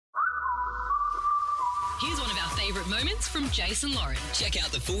Here's one of our favourite moments from Jason Lauren. Check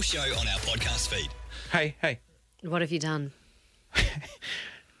out the full show on our podcast feed. Hey. What have you done?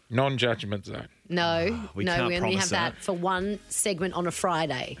 Non-judgment zone. No, we we can't only promise have that for one segment on a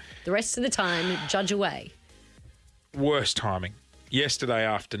Friday. The rest of the time, judge away. Worst timing. Yesterday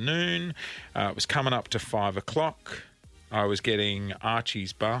afternoon, it was coming up to 5 o'clock. I was getting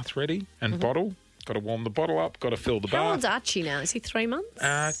Archie's bath ready and bottle. Got to warm the bottle up, got to fill the How old's bath. Archie now? Is he 3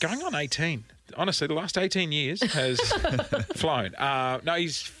 months? Going on 18. Honestly, the last 18 years has flown. No,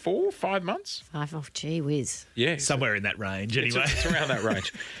 he's 5 months. 5. Oh, gee whiz. Yeah. Somewhere in that range, anyway. It's around that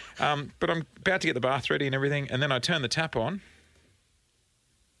range. But I'm about to get the bath ready and everything, and then I turn the tap on.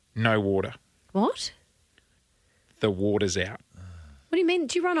 No water. What? The water's out. What do you mean?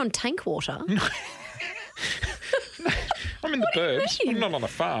 Do you run on tank water? I'm in the burbs. I'm not on a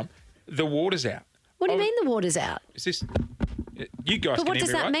farm. The water's out. What do you mean the water's out? Is this... You guys But can what hear does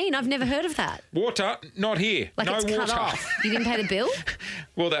me, that right? mean? I've never heard of that. Water, not here. Like no it's water. cut off. You didn't pay the bill?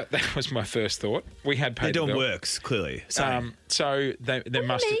 Well, that was my first thought. We had They're paid the doing bill. works, clearly. So, So there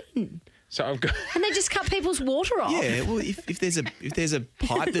must do have... you mean? So I've got... And they just cut people's water off? yeah, well, if there's a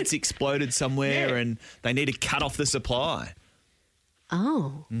pipe that's exploded somewhere and they need to cut off the supply.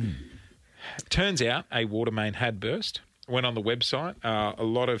 Oh. Turns out a water main had burst. Went on the website. A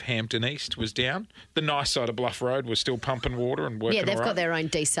lot of Hampton East was down. The nice side of Bluff Road was still pumping water and working Yeah, they've all right. got their own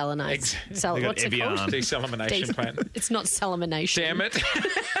desalinate. They got What's it Evian. called? Desalination plant. It's not salination. Damn it.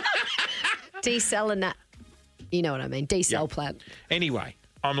 Desalinate. You know what I mean. Desal Yep. plant. Anyway,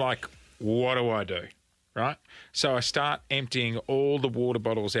 I'm like, what do I do? Right? So I start emptying all the water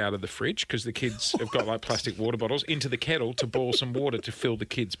bottles out of the fridge because the kids have got like plastic water bottles into the kettle to boil some water to fill the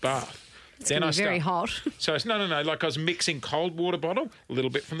kids' bath. It's going to be very hot. So it's no. Like I was mixing cold water bottle, a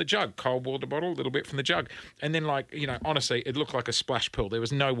little bit from the jug, cold water bottle, a little bit from the jug. And then honestly, it looked like a splash pool. There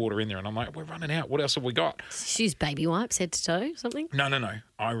was no water in there. And I'm like, we're running out. What else have we got? Use baby wipes, head to toe, something. No.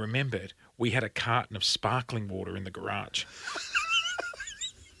 I remembered we had a carton of sparkling water in the garage.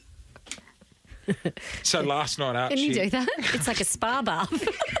 So last night, Archie... Can you do that? It's like a spa bath.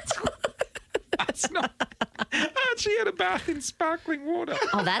 That's not... Archie had a bath in sparkling water.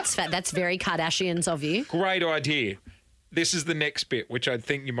 Oh, that's fat. That's very Kardashians of you. Great idea. This is the next bit, which I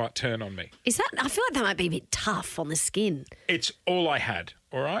think you might turn on me. Is that? I feel like that might be a bit tough on the skin. It's all I had,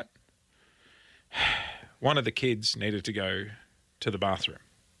 all right? One of the kids needed to go to the bathroom.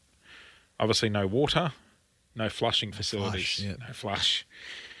 Obviously no water, no flushing facilities. No flush.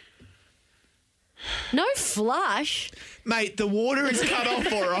 No flush. Mate, the water is cut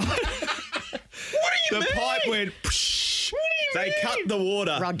off, all right? What do you The mean? pipe went... Psh, they cut the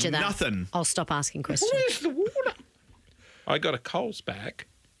water. Roger that. Nothing. I'll stop asking questions. Where's the water? I got a Coles bag,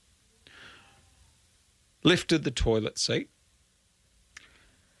 lifted the toilet seat,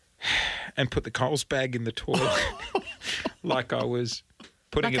 and put the Coles bag in the toilet like I was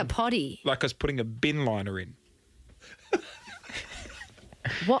putting Like a potty. like I was putting a bin liner in.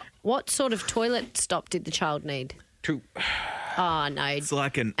 What sort of toilet stop did the child need? To Oh no, It's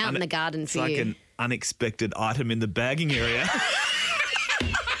like an... out in the garden It's for like you. an unexpected item in the bagging area.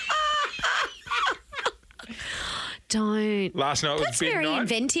 Don't. last night was That's bin very night.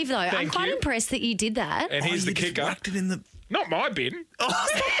 inventive, though. I'm Thank quite you. impressed that you did that. And here's the You just kicker. whacked it in the... Not my bin.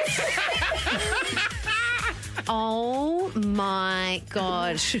 Oh my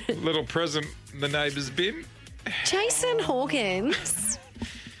god, Little present in the neighbour's bin. Jason Hawkins.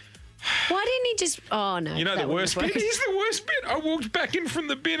 Why didn't he just? Oh no. You know that the worst bit? wouldn't have Here's the worst bit. I walked back in from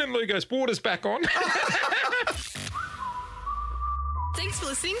the bin and Lou goes, water's back on. Thanks for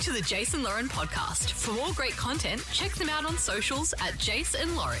listening to the Jason Lauren podcast. For more great content, check them out on socials at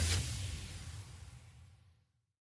Jason Lauren.